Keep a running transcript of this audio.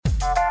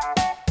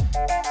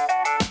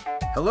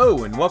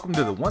Hello, and welcome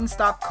to the One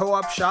Stop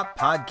Co-op Shop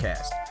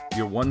podcast,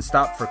 your one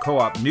stop for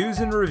co-op news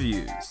and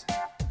reviews.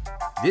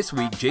 This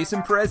week,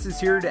 Jason Perez is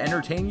here to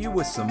entertain you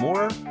with some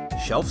more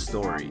shelf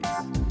stories.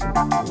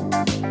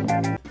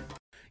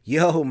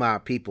 Yo, my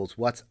peoples,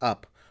 what's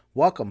up?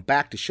 Welcome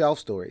back to Shelf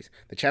Stories,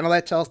 the channel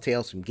that tells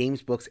tales from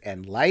games, books,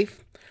 and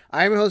life.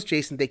 I am your host,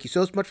 Jason. Thank you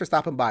so much for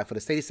stopping by for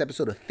the latest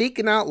episode of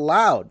Thinking Out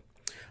Loud.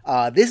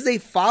 This is a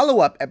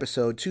follow-up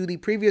episode to the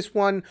previous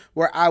one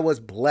where I was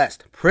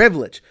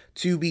privileged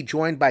to be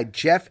joined by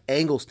Jeff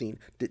Engelstein,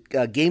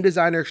 the game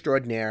designer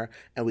extraordinaire,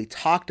 and we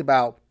talked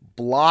about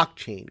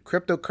blockchain,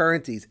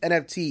 cryptocurrencies,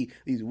 NFT,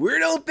 these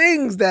weirdo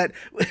things that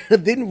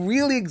didn't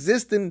really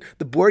exist in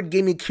the board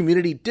gaming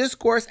community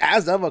discourse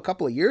as of a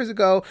couple of years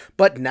ago,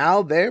 but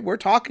now we're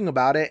talking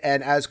about it,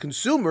 and as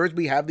consumers,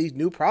 we have these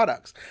new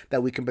products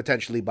that we can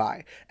potentially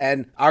buy,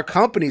 and our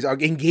companies are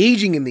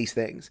engaging in these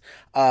things,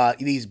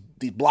 these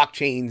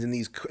blockchains and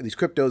these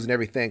cryptos and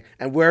everything,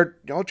 and we're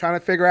trying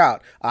to figure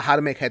out how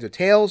to make heads or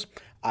tails.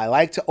 I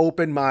like to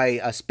open my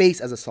space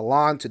as a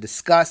salon to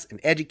discuss and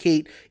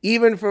educate,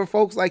 even for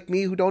folks like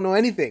me who don't know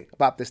anything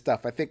about this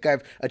stuff. I think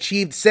I've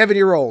achieved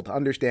 7-year-old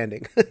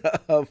understanding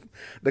of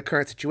the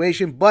current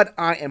situation, but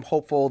I am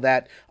hopeful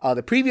that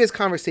the previous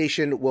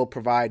conversation will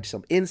provide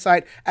some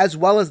insight as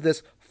well as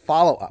this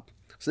follow-up.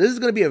 So this is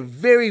going to be a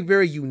very,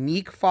 very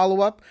unique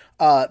follow-up.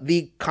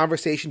 The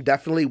conversation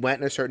definitely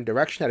went in a certain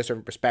direction, had a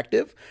certain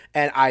perspective,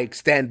 and I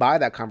stand by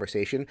that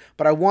conversation.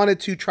 But I wanted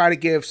to try to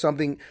give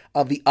something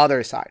of the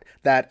other side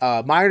that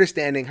my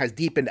understanding has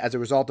deepened as a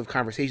result of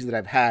conversations that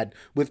I've had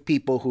with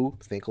people who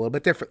think a little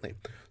bit differently.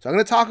 So I'm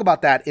going to talk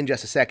about that in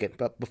just a second.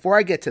 But before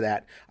I get to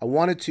that, I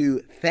wanted to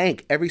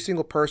thank every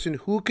single person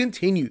who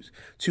continues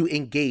to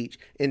engage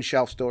in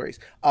Shelf Stories.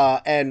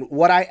 And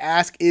what I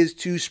ask is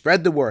to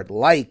spread the word,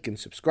 like and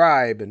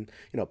subscribe and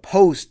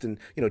post and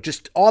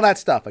just all that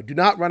stuff. I do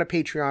not run a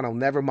Patreon. I'll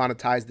never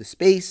monetize the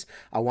space.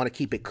 I want to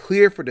keep it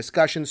clear for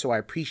discussion, so I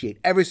appreciate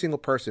every single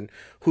person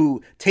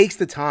who takes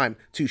the time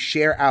to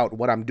share out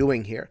what I'm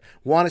doing here.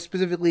 Want to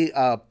specifically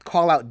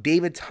call out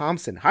David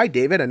Thompson. Hi,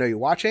 David. I know you're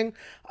watching.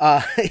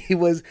 He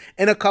was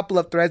in a couple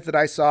of threads that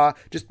I saw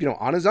just,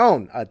 on his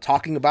own,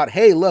 talking about,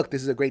 hey, look,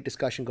 this is a great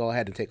discussion. Go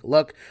ahead and take a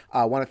look.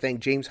 I want to thank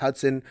James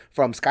Hudson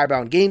from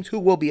Skybound Games, who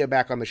will be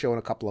back on the show in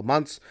a couple of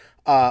months.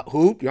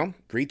 Who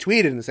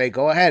retweeted and say,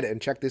 go ahead and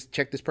check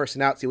this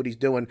person out, see what he's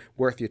doing,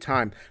 worth your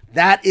time.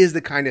 That is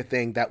the kind of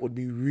thing that would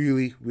be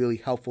really, really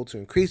helpful to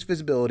increase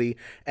visibility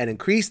and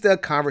increase the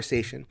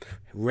conversation,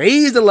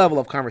 raise the level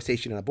of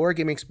conversation in a board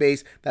gaming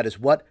space. That is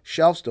what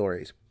Shelf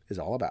Stories is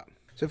all about.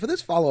 So for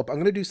this follow-up, I'm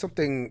going to do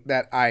something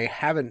that I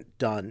haven't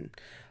done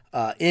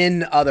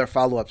in other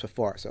follow-ups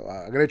before. So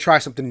I'm going to try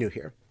something new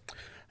here.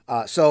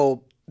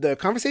 So the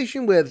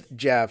conversation with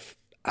Jeff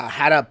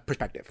had a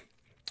perspective.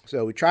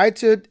 So we tried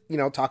to,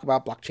 talk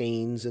about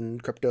blockchains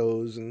and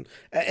cryptos and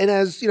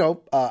as,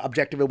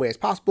 objective a way as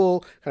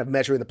possible, kind of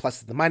measuring the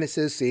pluses and the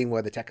minuses, seeing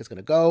where the tech is going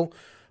to go.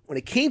 When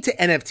it came to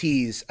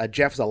NFTs,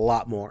 Jeff was a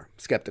lot more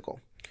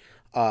skeptical,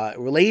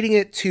 relating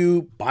it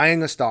to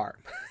buying a star.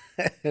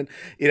 And,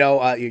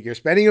 you're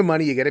spending your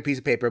money, you get a piece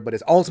of paper, but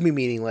it's ultimately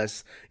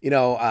meaningless.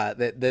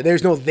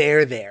 There's no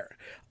there.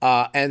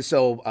 And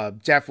so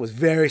Jeff was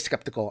very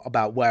skeptical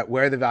about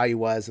where the value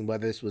was and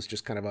whether this was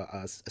just kind of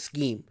a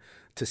scheme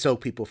to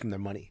soak people from their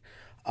money.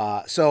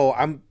 So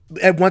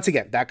once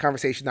again, that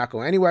conversation not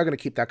going anywhere. I'm going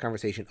to keep that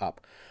conversation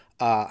up.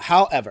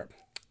 However,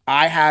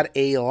 I had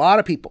a lot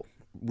of people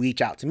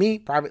reach out to me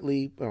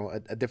privately,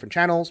 at different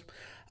channels,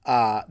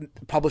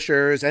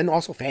 publishers, and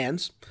also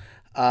fans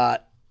of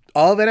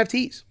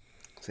NFTs,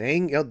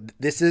 saying,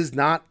 this is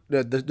not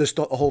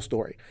the whole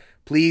story.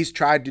 Please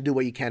try to do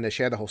what you can to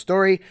share the whole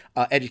story,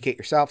 educate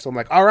yourself. So I'm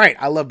like, all right,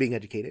 I love being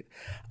educated.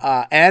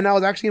 And I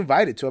was actually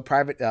invited to a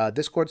private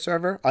Discord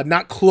server,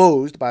 not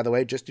closed, by the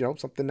way, just,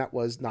 something that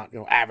was not,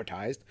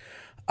 advertised.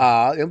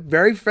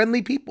 Very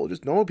friendly people,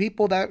 just normal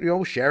people that,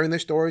 sharing their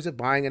stories of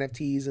buying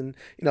NFTs and,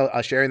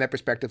 sharing their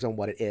perspectives on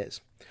what it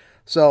is.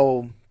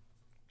 So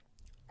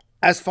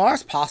as far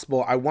as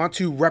possible, I want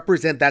to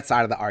represent that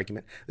side of the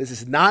argument. This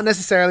is not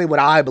necessarily what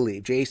I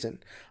believe,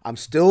 Jason. I'm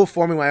still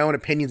forming my own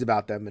opinions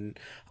about them. And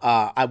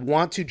I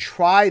want to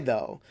try,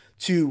 though,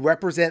 to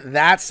represent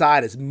that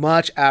side as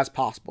much as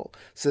possible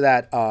so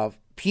that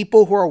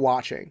people who are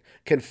watching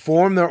can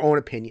form their own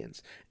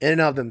opinions in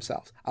and of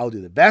themselves. I'll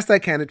do the best I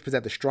can to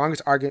present the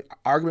strongest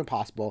argument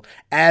possible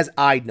as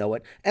I know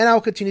it. And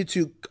I'll continue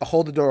to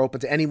hold the door open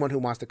to anyone who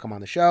wants to come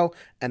on the show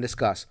and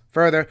discuss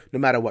further, no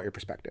matter what your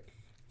perspective.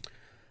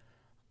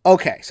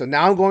 Okay, so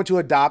now I'm going to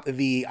adopt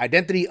the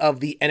identity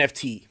of the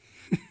NFT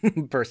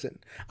person.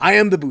 I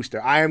am the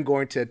booster. I am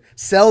going to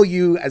sell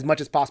you as much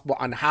as possible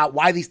on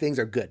why these things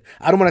are good.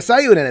 I don't want to sell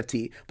you an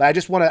NFT, but I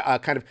just want to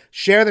kind of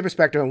share the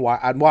perspective on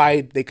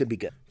why they could be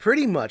good.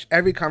 Pretty much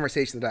every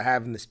conversation that I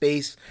have in the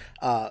space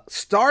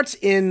starts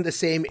in the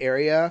same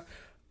area,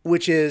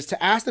 which is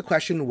to ask the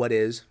question, what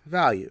is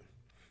value?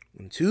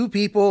 When two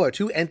people or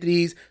two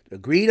entities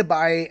agree to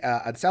buy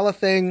and sell a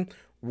thing,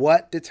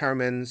 what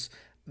determines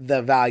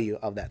the value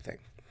of that thing?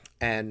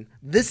 And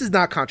this is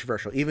not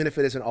controversial, even if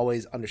it isn't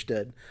always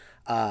understood.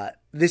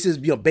 This is,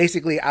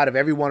 basically out of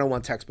every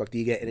 101 textbook that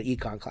you get in an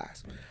econ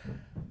class.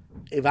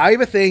 A value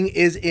of a thing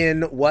is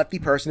in what the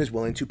person is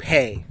willing to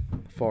pay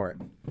for it.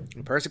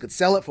 The person could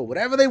sell it for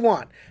whatever they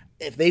want.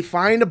 If they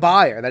find a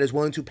buyer that is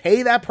willing to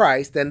pay that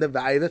price, then the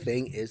value of the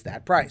thing is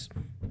that price.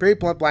 Period,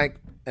 point blank,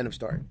 end of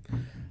story.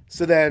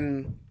 So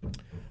then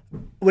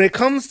when it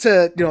comes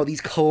to,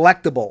 these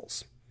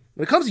collectibles,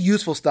 when it comes to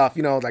useful stuff,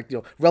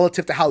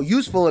 relative to how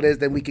useful it is,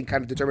 then we can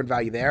kind of determine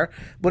value there.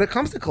 But when it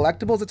comes to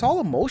collectibles, it's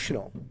all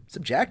emotional,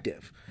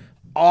 subjective.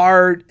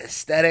 Art,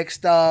 aesthetic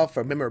stuff,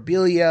 or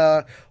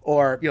memorabilia,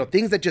 or,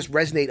 things that just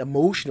resonate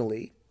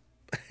emotionally.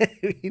 I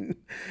mean,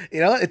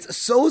 it's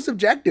so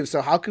subjective.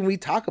 So how can we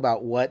talk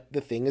about what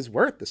the thing is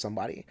worth to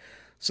somebody?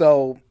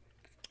 So,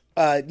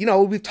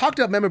 we've talked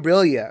about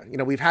memorabilia.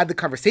 We've had the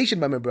conversation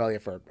about memorabilia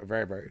for a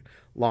very, very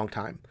long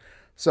time.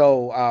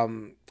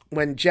 So,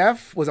 when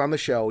Jeff was on the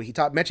show, he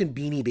mentioned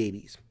Beanie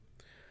Babies.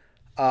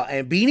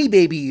 And Beanie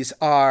Babies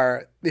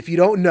are, if you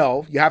don't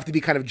know, you have to be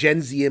kind of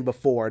Gen Z and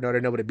before in order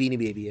to know what a Beanie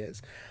Baby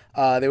is.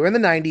 They were in the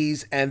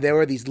 90s, and they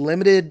were these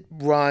limited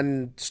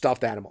run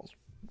stuffed animals.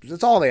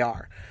 That's all they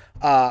are.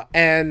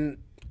 And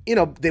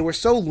they were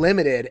so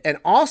limited, and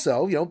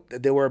also,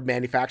 there were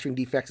manufacturing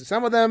defects in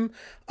some of them,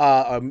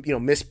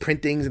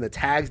 misprintings in the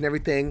tags and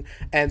everything.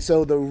 And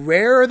so the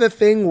rarer the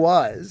thing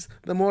was,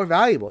 the more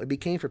valuable it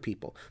became for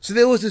people. So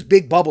there was this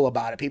big bubble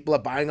about it. People are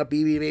buying up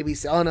BB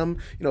Babies, selling them,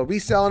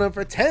 reselling them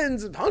for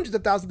tens and hundreds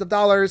of thousands of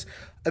dollars.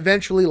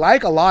 Eventually,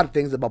 like a lot of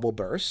things, the bubble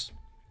bursts.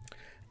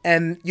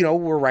 And,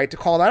 we're right to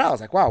call that out. I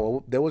was like, wow,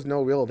 well, there was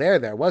no real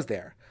there, was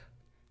there?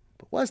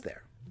 But was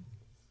there?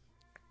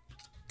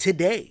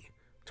 Today,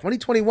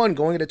 2021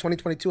 going into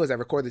 2022 as I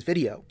record this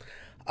video,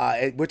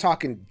 we're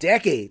talking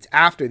decades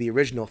after the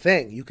original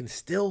thing. You can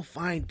still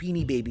find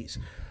Beanie Babies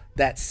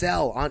that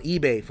sell on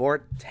eBay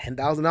for $10,000,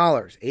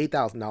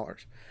 $8,000.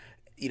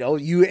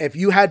 If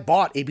you had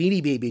bought a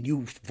Beanie Baby and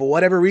you, for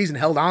whatever reason,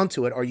 held on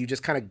to it, or you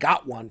just kind of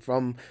got one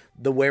from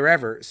the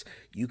wherevers,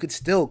 you could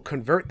still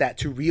convert that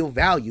to real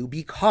value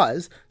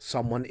because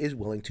someone is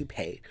willing to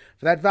pay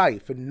for that value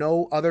for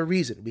no other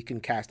reason. We can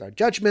cast our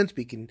judgments.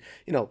 We can,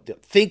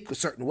 think a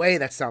certain way.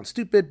 That sounds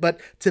stupid, but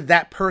to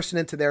that person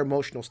and to their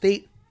emotional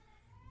state,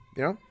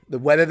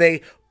 whether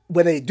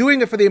they're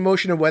doing it for the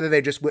emotion or whether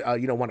they just,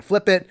 want to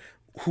flip it,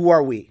 who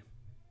are we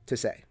to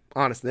say?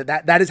 Honestly,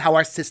 that is how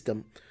our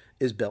system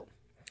is built.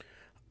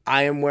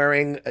 I am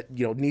wearing a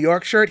New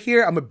York shirt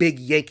here. I'm a big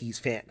Yankees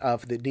fan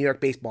of the New York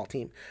baseball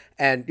team.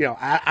 And,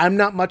 I'm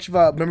not much of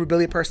a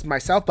memorabilia person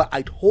myself, but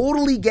I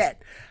totally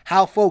get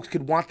how folks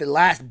could want the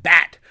last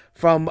bat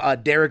from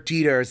Derek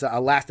Jeter's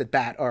last at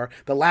bat, or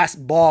the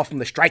last ball from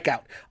the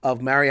strikeout of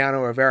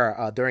Mariano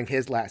Rivera during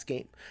his last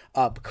game.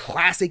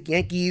 Classic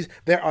Yankees.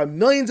 There are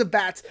millions of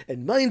bats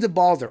and millions of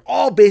balls. They're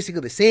all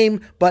basically the same,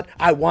 but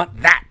I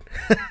want that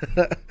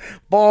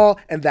ball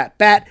and that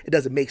bat. It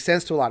doesn't make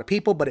sense to a lot of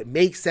people, but it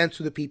makes sense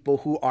to the people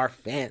who are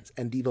fans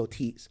and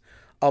devotees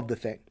of the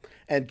thing.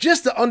 And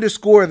just to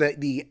underscore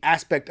the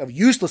aspect of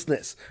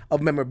uselessness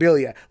of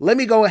memorabilia, let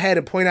me go ahead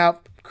and point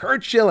out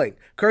Curt Schilling.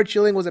 Curt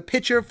Schilling was a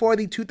pitcher for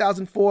the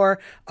 2004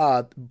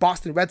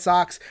 Boston Red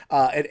Sox.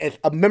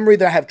 A memory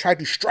that I have tried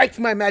to strike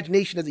from my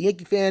imagination as a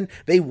Yankee fan.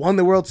 They won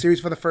the World Series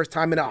for the first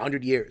time in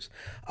 100 years.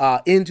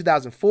 In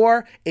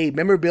 2004, a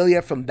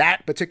memorabilia from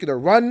that particular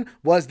run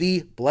was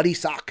the Bloody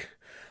Sock,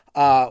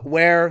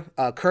 where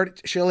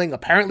Curt Schilling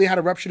apparently had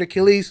a ruptured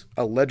Achilles,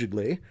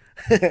 allegedly.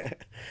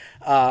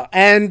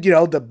 And,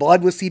 the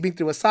blood was seeping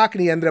through a sock,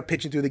 and he ended up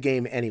pitching through the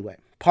game anyway.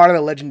 Part of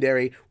the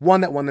legendary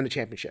one that won them the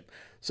championship.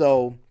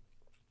 So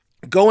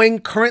going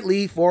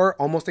currently for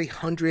almost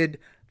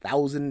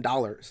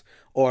 $100,000,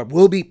 or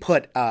will be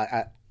put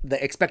at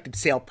the expected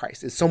sale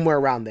price is somewhere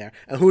around there.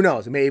 And who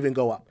knows, it may even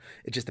go up.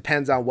 It just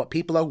depends on what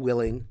people are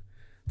willing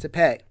to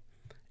pay.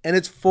 And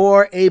it's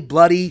for a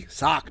bloody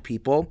sock,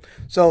 people.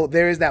 So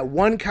there is that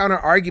one counter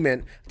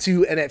argument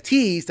to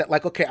NFTs that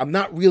okay, I'm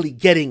not really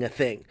getting a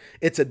thing.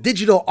 It's a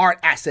digital art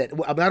asset.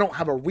 I don't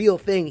have a real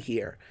thing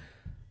here.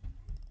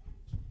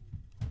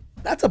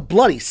 That's a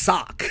bloody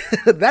sock.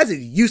 That's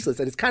useless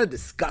and it's kind of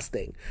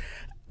disgusting.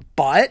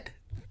 But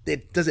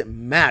it doesn't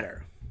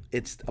matter.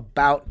 It's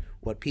about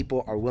what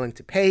people are willing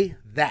to pay.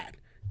 That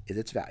is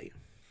its value.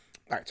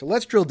 All right, so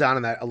let's drill down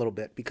on that a little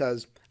bit,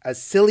 because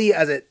as silly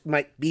as it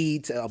might be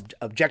to an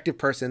objective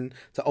person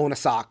to own a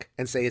sock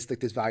and say it's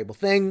this valuable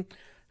thing,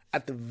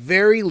 at the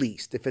very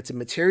least, if it's a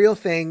material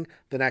thing,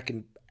 then I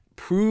can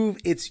prove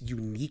its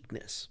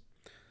uniqueness.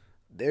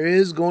 There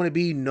is going to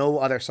be no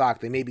other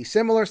sock. They may be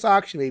similar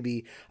socks. They may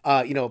be,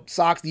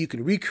 socks that you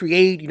can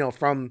recreate,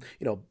 from,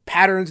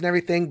 patterns and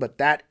everything. But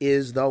that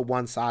is the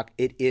one sock.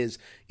 It is,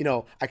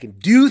 I can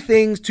do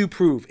things to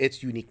prove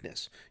its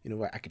uniqueness.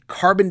 I could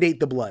carbon date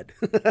the blood.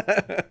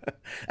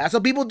 That's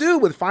what people do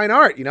with fine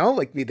art,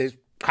 there's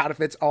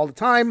counterfeits all the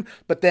time,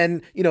 but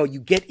then, you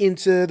get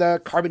into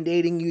the carbon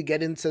dating, you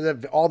get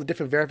into all the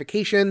different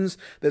verifications.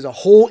 There's a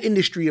whole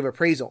industry of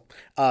appraisal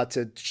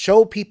to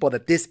show people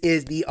that this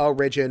is the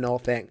original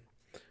thing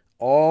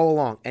all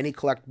along, any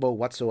collectible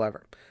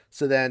whatsoever.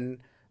 So then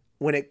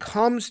when it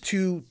comes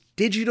to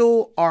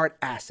digital art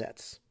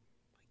assets,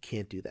 I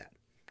can't do that.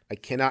 I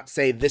cannot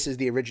say this is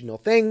the original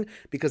thing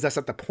because that's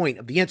not the point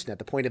of the internet.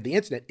 The point of the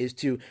internet is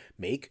to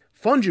make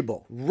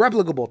fungible,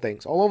 replicable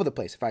things all over the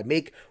place. If I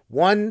make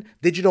one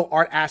digital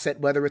art asset,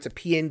 whether it's a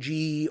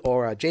PNG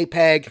or a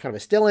JPEG, kind of a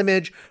still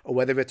image, or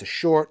whether it's a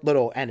short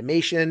little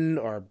animation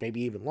or maybe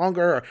even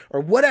longer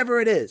or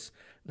whatever it is,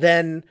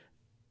 then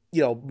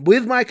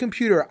with my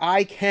computer,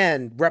 I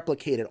can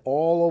replicate it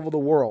all over the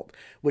world,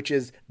 which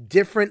is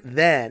different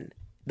than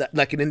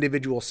like an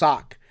individual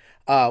sock.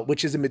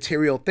 Which is a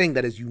material thing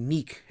that is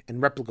unique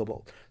and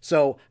replicable.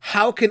 So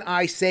how can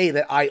I say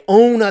that I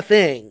own a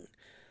thing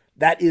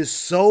that is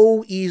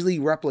so easily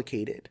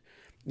replicated,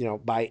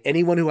 by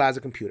anyone who has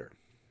a computer?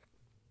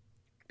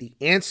 The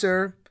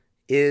answer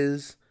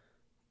is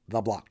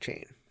the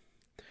blockchain.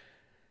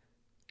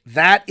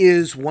 That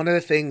is one of the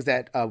things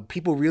that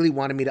people really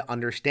wanted me to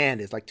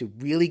understand, is like to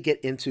really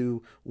get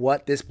into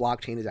what this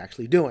blockchain is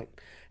actually doing.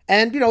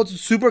 And, it's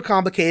super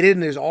complicated,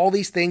 and there's all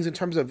these things in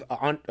terms of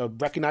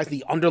recognizing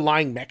the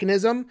underlying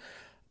mechanism.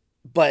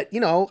 But,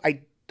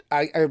 I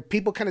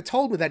people kind of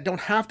told me that I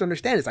don't have to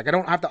understand it. It's like I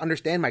don't have to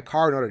understand my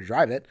car in order to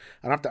drive it.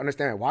 I don't have to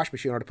understand my wash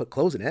machine in order to put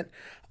clothes in it.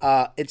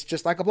 It's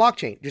just like a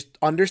blockchain. Just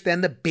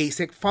understand the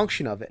basic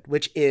function of it,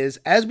 which is,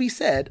 as we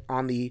said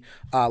on the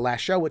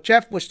last show with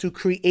Jeff, was to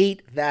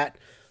create that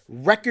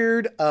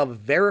record of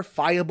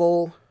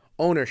verifiable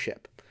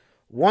ownership.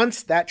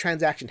 Once that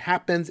transaction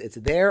happens, it's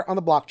there on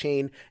the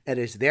blockchain and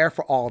it's there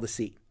for all to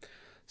see.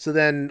 So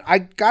then I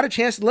got a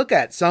chance to look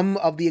at some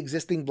of the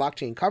existing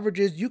blockchain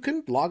coverages. You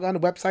can log on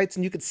to websites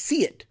and you can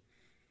see it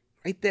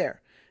right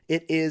there.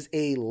 It is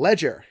a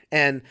ledger,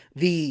 and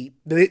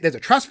there's a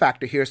trust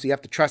factor here. So you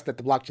have to trust that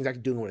the blockchain is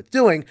actually doing what it's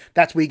doing.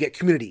 That's where you get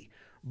community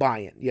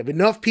buy-in. You have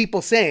enough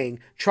people saying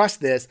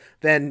trust this,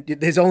 then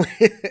there's only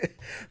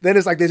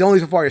there's only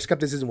so far your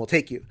skepticism will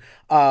take you.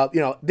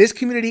 This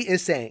community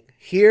is saying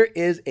here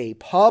is a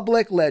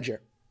public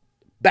ledger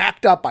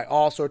backed up by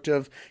all sorts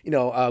of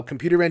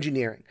computer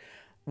engineering,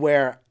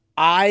 where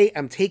I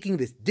am taking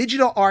this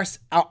digital art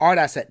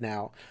asset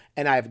now,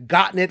 and I've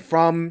gotten it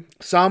from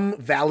some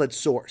valid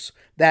source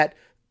that,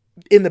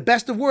 in the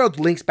best of worlds,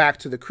 links back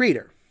to the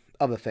creator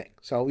of a thing.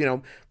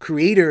 So,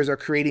 creators are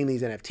creating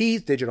these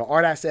NFTs, digital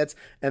art assets,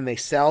 and they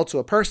sell to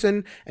a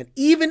person. And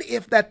even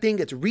if that thing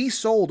gets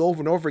resold over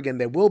and over again,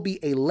 there will be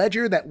a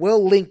ledger that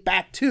will link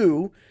back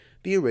to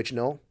the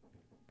original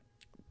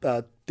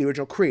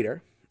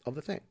creator of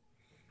the thing.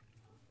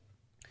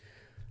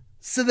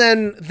 So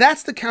then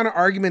that's the counter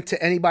argument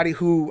to anybody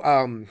who,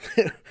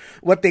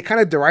 what they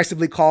kind of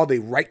derisively call the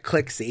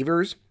right-click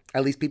savers,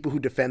 at least people who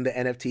defend the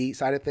NFT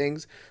side of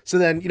things. So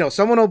then,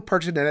 someone will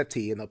purchase an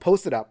NFT and they'll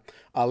post it up.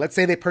 Let's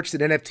say they purchased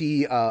an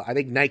NFT. I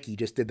think Nike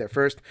just did their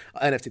first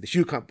NFT, the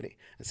shoe company.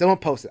 And someone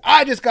posted,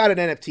 I just got an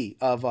NFT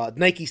of a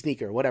Nike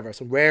sneaker or whatever,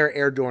 some rare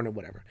Air Jordan or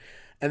whatever.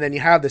 And then you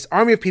have this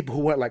army of people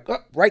who went like,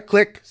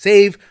 right-click,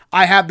 save,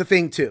 I have the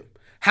thing too.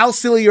 How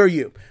silly are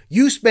you?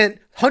 You spent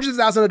hundreds of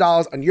thousands of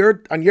dollars on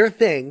your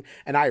thing,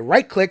 and I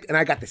right-clicked and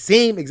I got the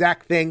same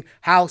exact thing.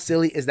 How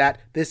silly is that?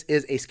 This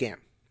is a scam.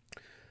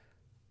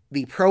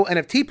 The pro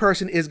NFT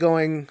person is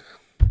going,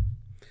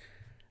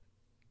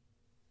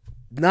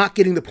 not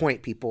getting the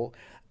point, people.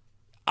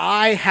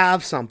 I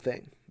have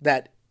something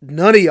that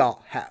none of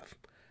y'all have.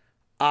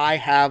 I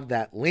have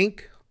that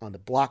link on the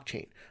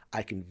blockchain.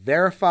 I can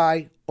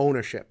verify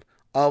ownership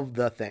of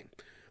the thing.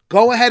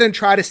 Go ahead and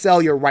try to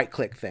sell your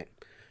right-click thing.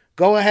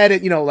 Go ahead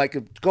and,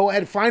 go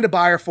ahead and find a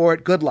buyer for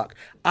it. Good luck.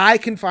 I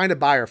can find a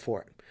buyer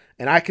for it,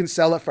 and I can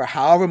sell it for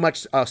however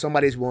much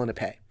somebody's willing to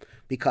pay,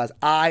 because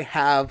I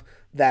have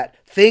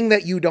that thing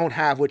that you don't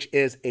have, which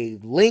is a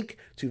link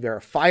to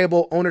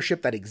verifiable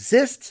ownership that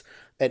exists,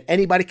 and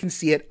anybody can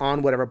see it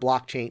on whatever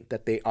blockchain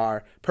that they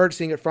are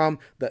purchasing it from.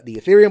 The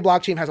Ethereum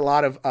blockchain has a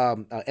lot of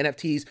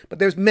NFTs, but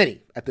there's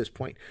many at this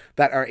point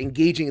that are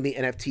engaging in the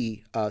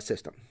NFT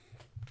system.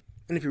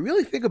 And if you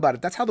really think about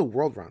it, that's how the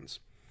world runs.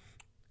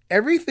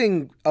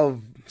 Everything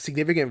of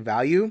significant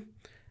value,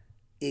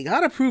 you got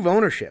to prove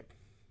ownership.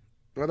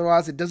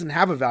 Otherwise, it doesn't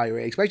have a value,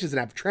 especially doesn't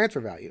have transfer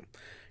value.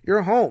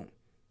 Your home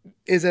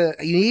you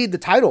need the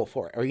title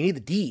for it, or you need the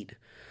deed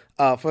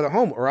for the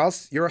home, or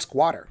else you're a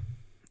squatter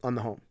on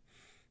the home.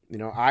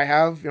 I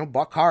have,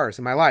 bought cars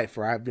in my life,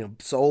 or I've,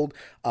 sold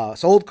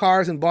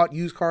cars and bought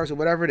used cars or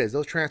whatever it is,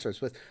 those transfers.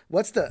 But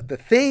what's the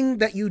thing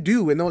that you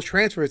do in those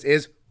transfers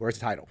is, where's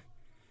the title?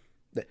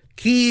 The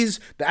keys,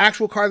 the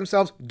actual cars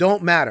themselves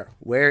don't matter.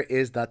 Where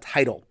is the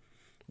title?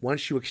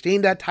 Once you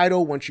exchange that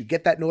title, once you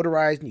get that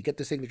notarized and you get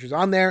the signatures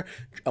on there,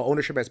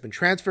 ownership has been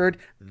transferred.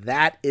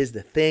 That is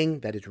the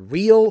thing that is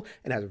real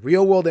and has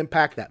real world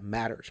impact that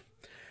matters.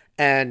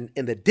 And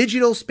in the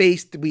digital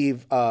space,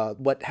 we've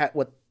what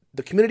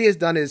the community has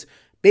done is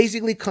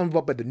basically come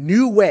up with a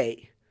new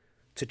way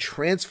to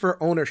transfer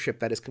ownership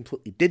that is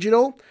completely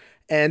digital.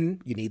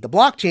 And you need the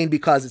blockchain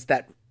because it's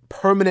that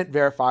permanent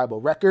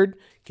verifiable record.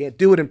 Can't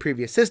do it in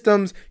previous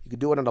systems. You can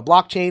do it on the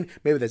blockchain.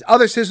 Maybe there's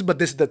other systems, but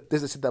this is the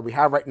system that we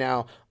have right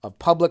now of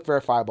public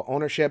verifiable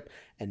ownership.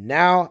 And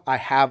now I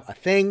have a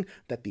thing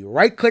that the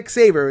right-click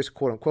savers,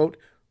 quote unquote,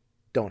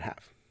 don't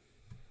have.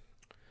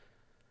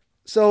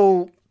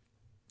 So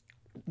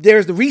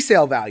there's the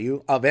resale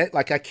value of it.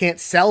 Like I can't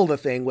sell the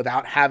thing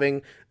without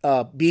having,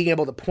 being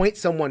able to point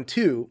someone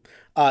to,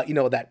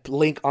 that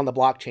link on the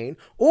blockchain,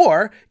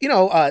 or,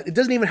 it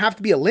doesn't even have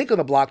to be a link on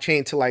the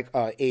blockchain to like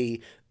a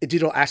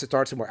digital asset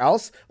stored somewhere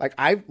else. Like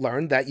I've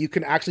learned that you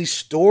can actually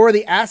store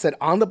the asset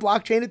on the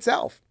blockchain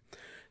itself.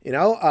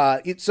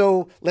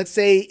 So let's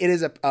say it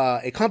is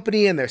a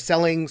company and they're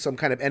selling some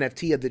kind of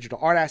NFT, a digital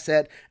art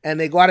asset, and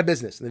they go out of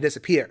business and they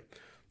disappear.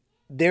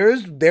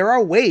 There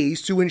are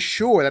ways to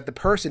ensure that the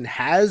person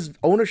has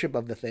ownership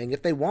of the thing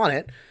if they want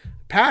it.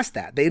 Past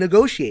that, they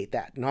negotiate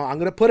that. No, I'm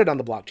going to put it on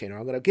the blockchain, or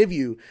I'm going to give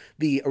you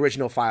the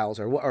original files,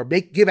 or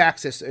give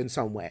access in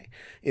some way.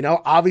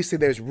 Obviously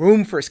there's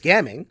room for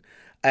scamming,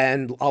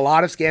 and a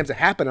lot of scams that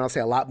happen. And I'll say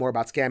a lot more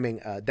about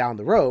scamming down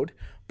the road,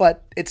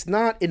 but it's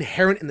not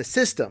inherent in the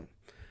system.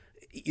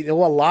 A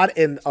lot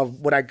of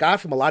what I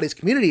got from a lot of these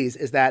communities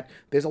is that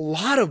there's a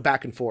lot of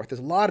back and forth. There's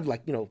a lot of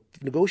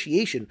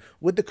negotiation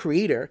with the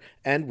creator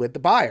and with the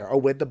buyer, or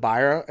with the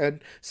buyer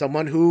and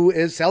someone who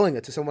is selling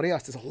it to somebody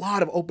else. There's a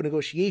lot of open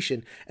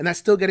negotiation, and that's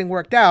still getting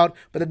worked out,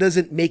 but it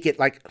doesn't make it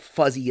like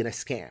fuzzy in a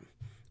scam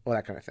or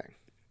that kind of thing.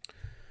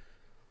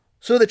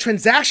 So the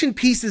transaction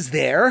piece is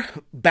there,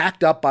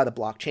 backed up by the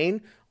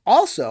blockchain.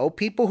 Also,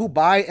 people who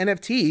buy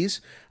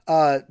NFTs,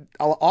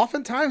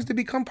 oftentimes they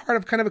become part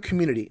of kind of a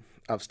community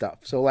of stuff.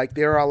 So like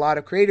there are a lot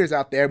of creators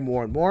out there,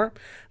 more and more,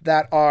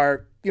 that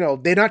are,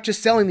 they're not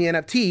just selling the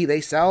NFT,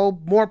 they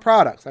sell more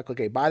products. Like,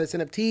 okay, buy this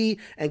NFT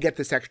and get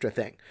this extra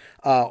thing,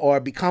 or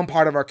become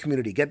part of our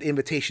community, get the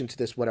invitation to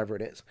this, whatever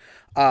it is.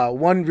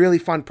 One really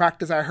fun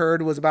practice I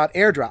heard was about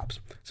airdrops.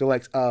 So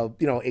like,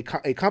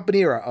 a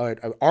company or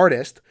an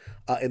artist,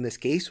 in this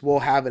case, will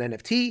have an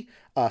NFT,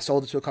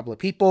 sold it to a couple of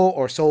people,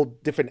 or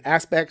sold different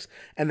aspects,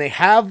 and they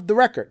have the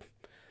record.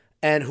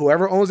 And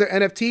whoever owns their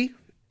NFT,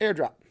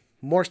 airdrop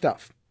more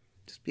stuff.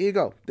 Just here you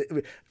go.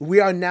 We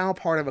are now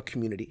part of a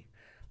community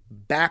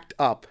backed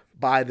up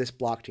by this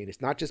blockchain. It's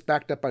not just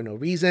backed up by no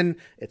reason.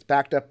 It's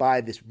backed up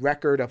by this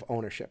record of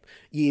ownership.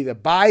 You either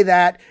buy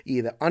that, you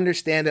either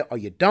understand it, or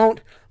you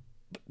don't.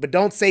 But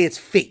don't say it's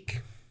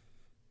fake,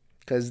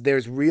 because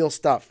there's real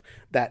stuff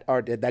that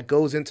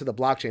goes into the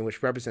blockchain,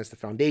 which represents the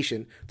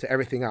foundation to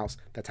everything else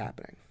that's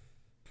happening.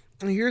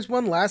 And here's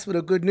one last bit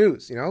of good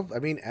news.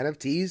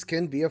 NFTs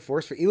can be a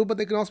force for evil, but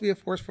they can also be a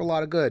force for a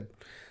lot of good.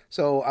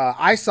 So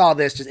I saw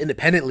this just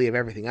independently of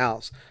everything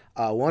else.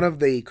 One of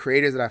the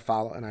creators that I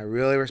follow, and I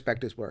really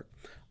respect his work,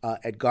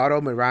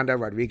 Edgardo Miranda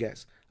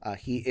Rodriguez.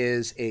 He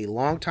is a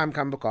longtime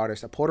comic book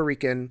artist, a Puerto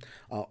Rican,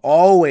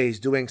 always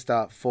doing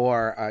stuff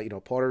for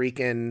Puerto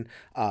Rican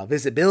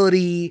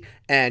visibility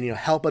and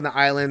helping the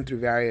island through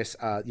various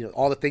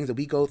all the things that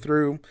we go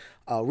through.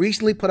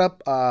 Recently put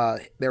up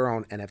their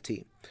own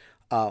NFT.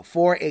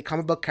 For a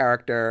comic book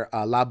character,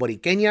 La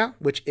Boriqueña,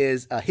 which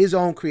is his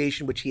own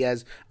creation, which he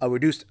has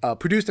produced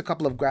a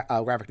couple of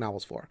graphic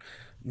novels for.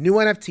 New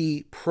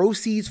NFT,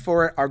 proceeds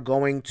for it are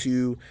going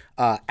to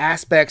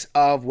aspects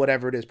of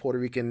whatever it is, Puerto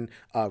Rican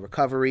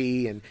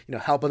recovery and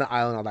helping the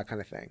island, all that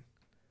kind of thing.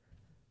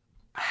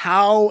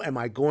 How am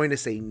I going to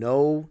say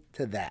no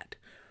to that?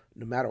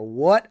 No matter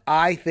what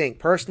I think,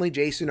 personally,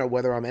 Jason, or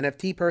whether I'm an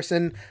NFT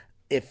person,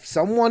 if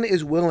someone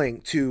is willing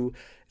to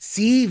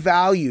see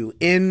value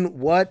in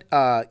what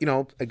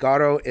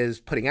Edgardo is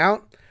putting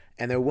out,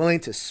 and they're willing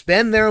to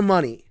spend their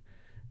money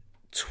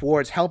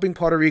towards helping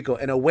Puerto Rico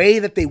in a way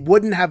that they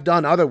wouldn't have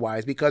done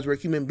otherwise, because we're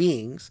human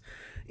beings.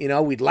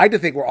 We'd like to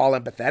think we're all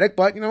empathetic,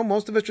 but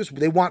most of us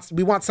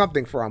we want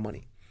something for our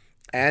money.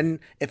 And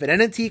if an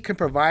entity can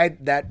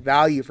provide that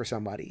value for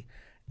somebody,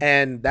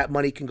 and that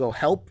money can go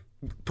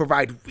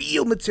provide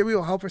real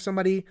material help for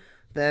somebody,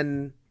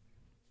 then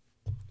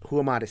who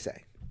am I to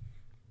say?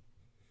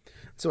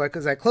 So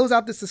as I close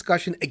out this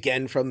discussion,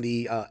 again, from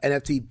the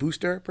NFT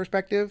booster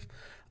perspective,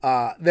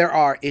 there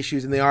are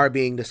issues, and they are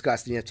being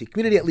discussed in the NFT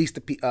community, at least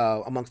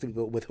amongst the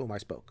people with whom I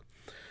spoke.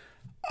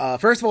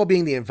 First of all,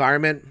 being the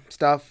environment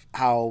stuff,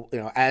 how,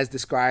 as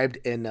described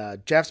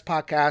in Jeff's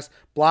podcast,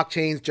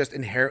 blockchains just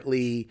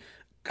inherently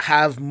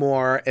have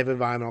more of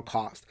environmental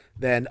cost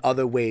than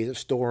other ways of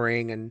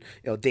storing and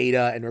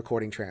data and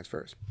recording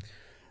transfers.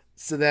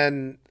 So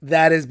then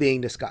that is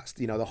being discussed,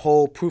 the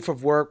whole proof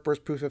of work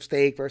versus proof of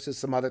stake versus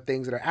some other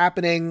things that are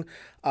happening.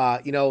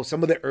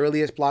 Some of the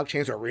earliest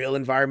blockchains are real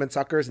environment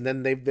suckers, and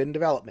then they've been in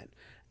development.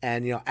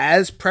 And,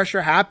 as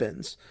pressure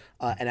happens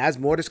and as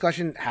more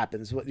discussion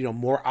happens,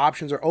 more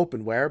options are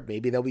open, where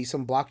maybe there'll be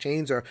some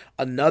blockchains or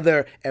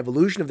another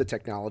evolution of the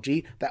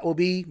technology that will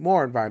be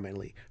more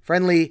environmentally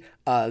friendly.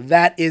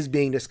 That is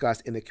being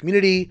discussed in the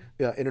community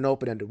in an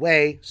open-ended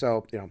way.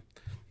 So,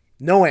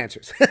 no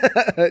answers,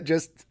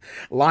 just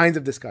lines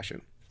of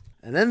discussion.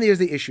 And then there's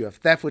the issue of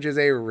theft, which is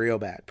a real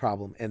bad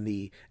problem in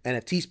the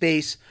NFT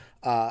space.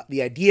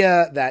 The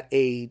idea that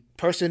a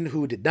person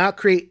who did not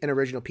create an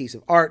original piece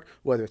of art,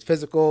 whether it's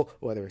physical,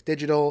 whether it's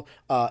digital,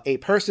 a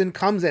person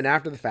comes in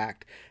after the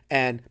fact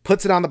and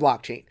puts it on the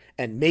blockchain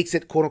and makes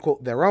it quote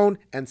unquote their own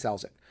and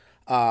sells it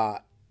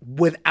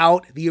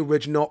without the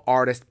original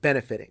artist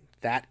benefiting.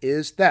 That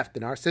is theft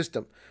in our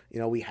system. You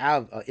know, we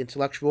have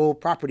intellectual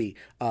property.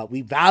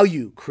 We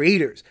value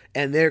creators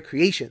and their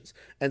creations.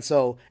 And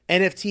so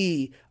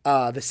NFT,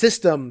 the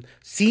system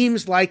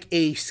seems like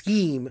a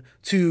scheme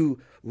to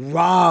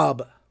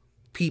rob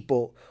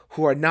people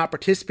who are not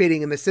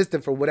participating in the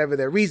system for whatever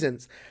their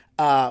reasons,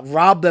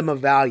 rob them of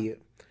value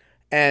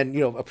and, you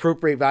know,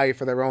 appropriate value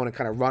for their own and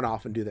kind of run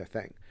off and do their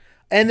thing.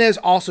 And there's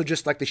also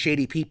just like the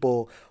shady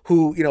people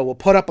who, you know, will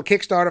put up a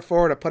Kickstarter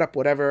for it or put up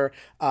whatever,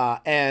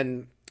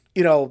 and,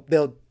 you know,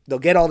 they'll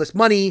get all this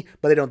money,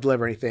 but they don't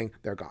deliver anything.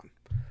 They're gone.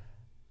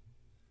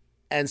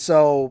 And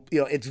so,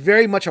 you know, it's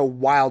very much a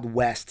Wild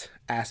West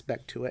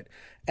aspect to it.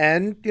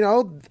 And, you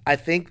know, I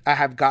think I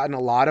have gotten a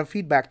lot of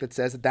feedback that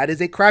says that is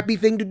a crappy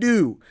thing to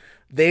do.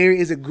 There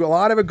is a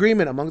lot of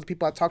agreement among the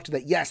people I talk to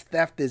that, yes,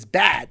 theft is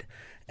bad.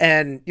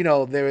 And, you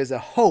know, there is a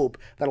hope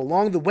that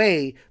along the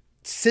way,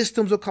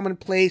 systems will come in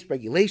place,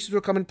 regulations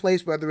will come in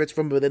place, whether it's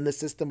from within the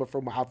system or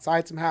from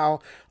outside somehow,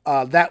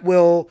 that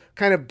will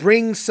kind of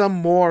bring some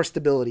more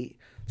stability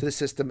to the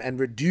system and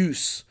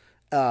reduce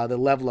the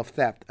level of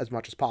theft as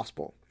much as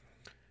possible.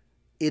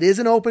 It is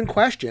an open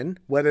question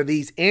whether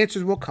these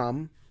answers will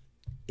come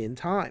in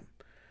time.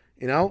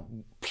 You know,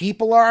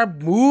 people are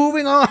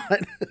moving on.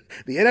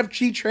 The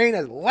NFT train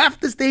has left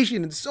the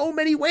station in so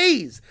many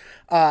ways.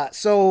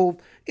 So,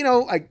 you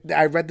know,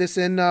 I read this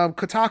in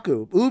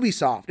Kotaku.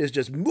 Ubisoft is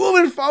just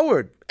moving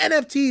forward.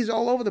 NFTs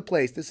all over the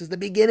place. This is the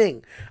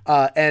beginning.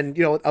 And,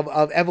 you know,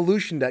 of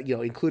evolution that, you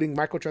know, including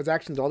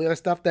microtransactions, all the other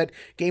stuff that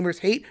gamers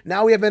hate.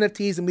 Now we have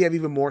NFTs and we have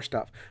even more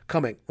stuff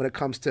coming when it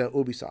comes to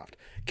Ubisoft.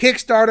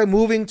 Kickstarter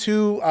moving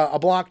to a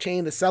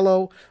blockchain, the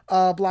Celo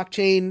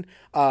blockchain.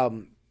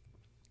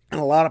 And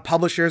a lot of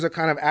publishers are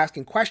kind of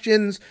asking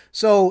questions.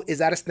 So is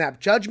that a snap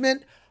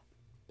judgment?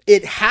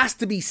 It has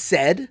to be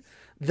said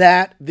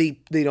that the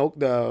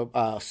CEO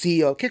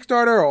of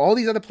Kickstarter or all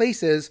these other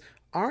places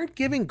aren't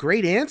giving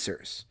great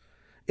answers.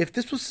 If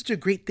this was such a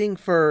great thing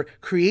for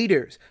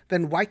creators,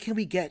 then why can't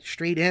we get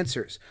straight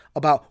answers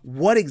about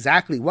what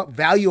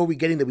value are we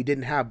getting that we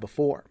didn't have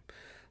before?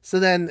 So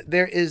then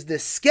there is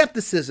this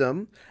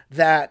skepticism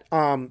that,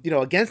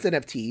 against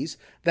NFTs,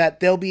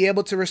 that they'll be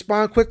able to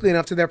respond quickly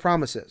enough to their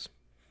promises.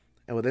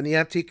 And within the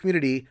NFT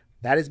community,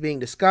 that is being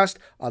discussed.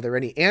 Are there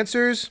any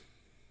answers?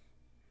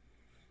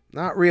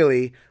 Not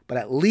really, but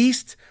at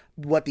least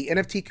what the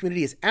NFT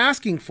community is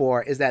asking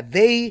for is that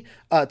they,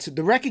 to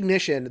the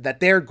recognition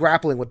that they're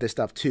grappling with this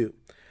stuff too.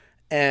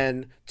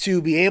 And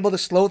to be able to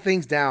slow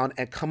things down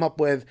and come up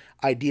with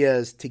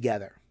ideas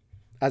together,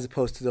 as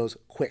opposed to those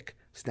quick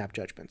snap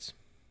judgments.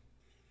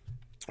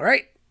 All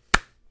right,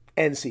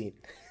 end scene.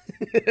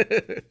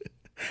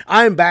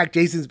 I'm back.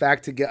 Jason's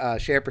back to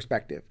share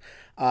perspective.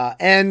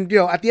 And, you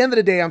know, at the end of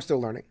the day, I'm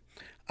still learning.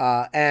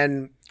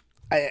 And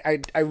I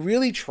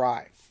really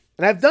try.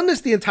 And I've done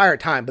this the entire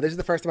time, but this is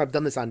the first time I've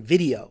done this on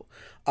video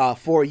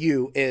for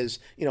you is,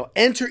 you know,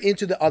 enter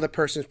into the other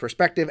person's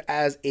perspective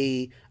as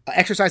a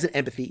exercise in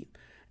empathy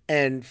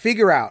and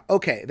figure out,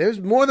 okay, there's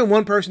more than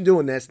one person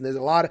doing this. And there's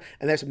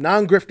some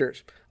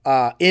non-grifters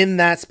in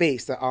that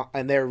space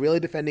and they're really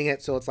defending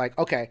it. So it's like,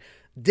 okay,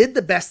 did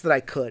the best that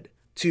I could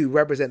to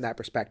represent that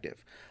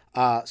perspective.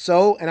 And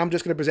I'm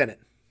just going to present it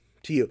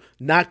to you,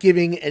 not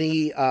giving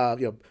any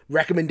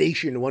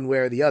recommendation one way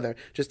or the other.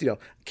 Just, you know,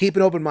 keep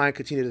an open mind,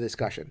 continue the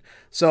discussion.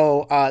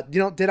 So,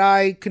 did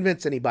I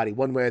convince anybody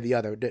one way or the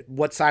other?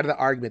 What side of the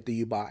argument do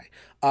you buy?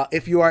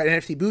 If you are an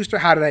NFT booster,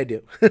 how did I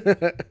do?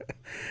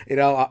 You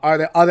know, are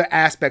there other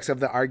aspects of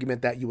the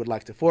argument that you would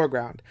like to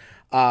foreground?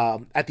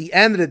 At the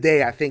end of the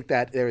day, I think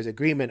that there is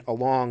agreement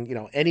along, you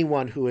know,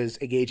 anyone who is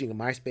engaging in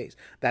my space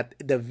that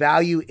the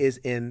value is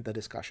in the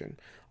discussion.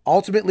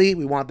 Ultimately,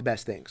 we want the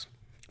best things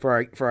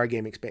for our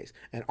gaming space.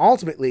 And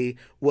ultimately,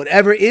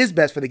 whatever is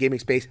best for the gaming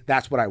space,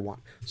 that's what I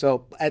want.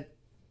 So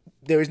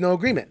there is no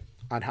agreement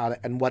on how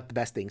and what the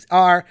best things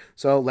are.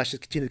 So let's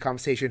just continue the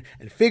conversation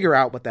and figure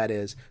out what that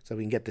is so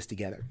we can get this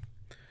together.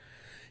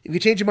 If you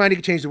can change your mind, you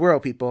can change the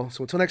world, people.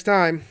 So until next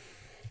time,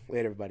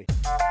 later, everybody.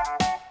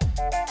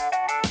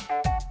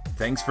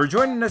 Thanks for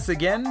joining us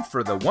again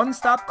for the One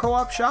Stop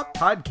Co-op Shop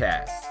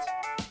podcast.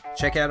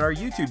 Check out our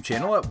YouTube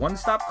channel at One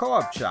Stop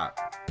Co-op Shop.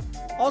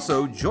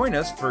 Also, join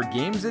us for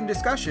games and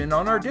discussion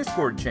on our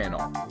Discord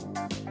channel.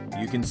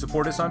 You can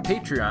support us on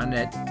Patreon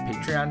at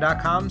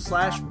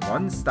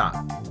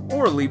patreon.com/onestop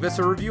or leave us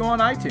a review on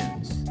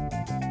iTunes.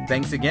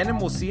 Thanks again, and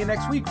we'll see you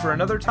next week for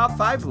another Top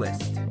 5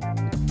 list.